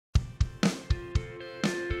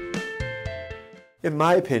In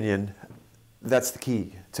my opinion, that's the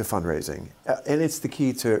key to fundraising. And it's the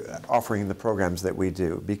key to offering the programs that we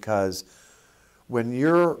do, because when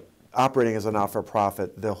you're operating as a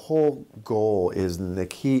not-for-profit, the whole goal is, and the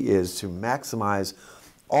key is, to maximize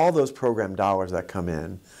all those program dollars that come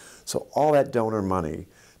in. So all that donor money,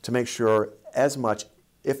 to make sure as much,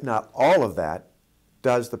 if not all of that,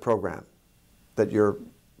 does the program that you're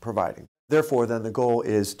providing. Therefore, then the goal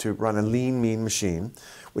is to run a lean, mean machine,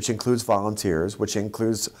 which includes volunteers, which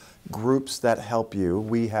includes groups that help you.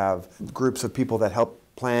 We have groups of people that help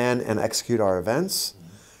plan and execute our events.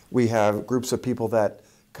 We have groups of people that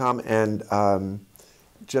come and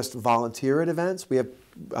just volunteer at events. We have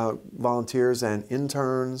volunteers and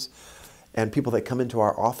interns and people that come into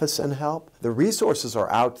our office and help. The resources are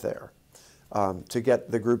out there to get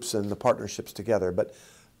the groups and the partnerships together. But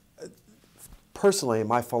personally,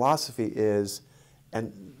 my philosophy is,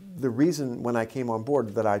 and the reason when I came on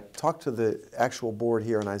board, that I talked to the actual board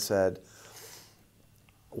here and I said,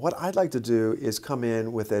 what I'd like to do is come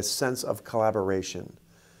in with a sense of collaboration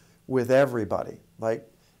with everybody. Like,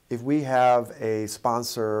 if we have a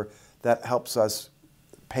sponsor that helps us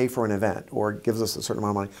pay for an event or gives us a certain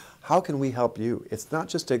amount of money, how can we help you? It's not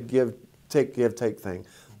just a give, take thing.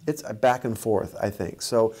 It's a back and forth, I think.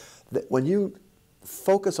 So when you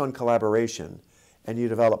focus on collaboration and you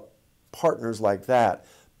develop partners like that,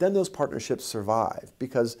 then those partnerships survive,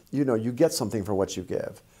 because you know you get something for what you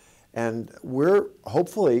give. And we're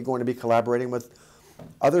hopefully going to be collaborating with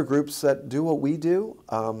other groups that do what we do,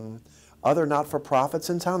 other not-for-profits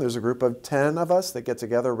in town. There's a group of 10 of us that get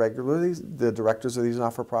together regularly, the directors of these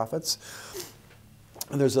not-for-profits.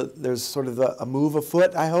 And there's sort of a move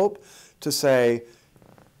afoot, I hope, to say,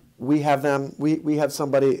 we have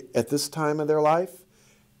somebody at this time of their life.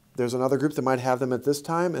 There's another group that might have them at this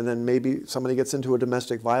time, and then maybe somebody gets into a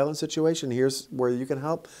domestic violence situation. Here's where you can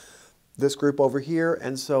help. This group over here.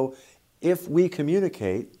 And so if we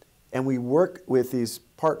communicate and we work with these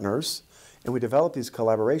partners and we develop these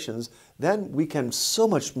collaborations, then we can so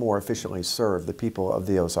much more efficiently serve the people of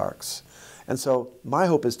the Ozarks. And so my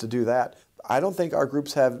hope is to do that. I don't think our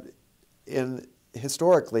groups have,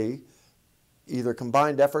 historically, either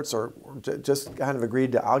combined efforts or just kind of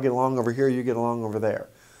agreed to, I'll get along over here, you get along over there.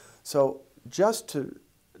 So just to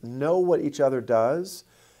know what each other does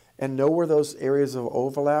and know where those areas of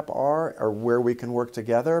overlap are, or where we can work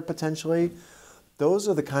together potentially, those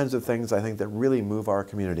are the kinds of things I think that really move our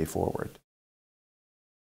community forward.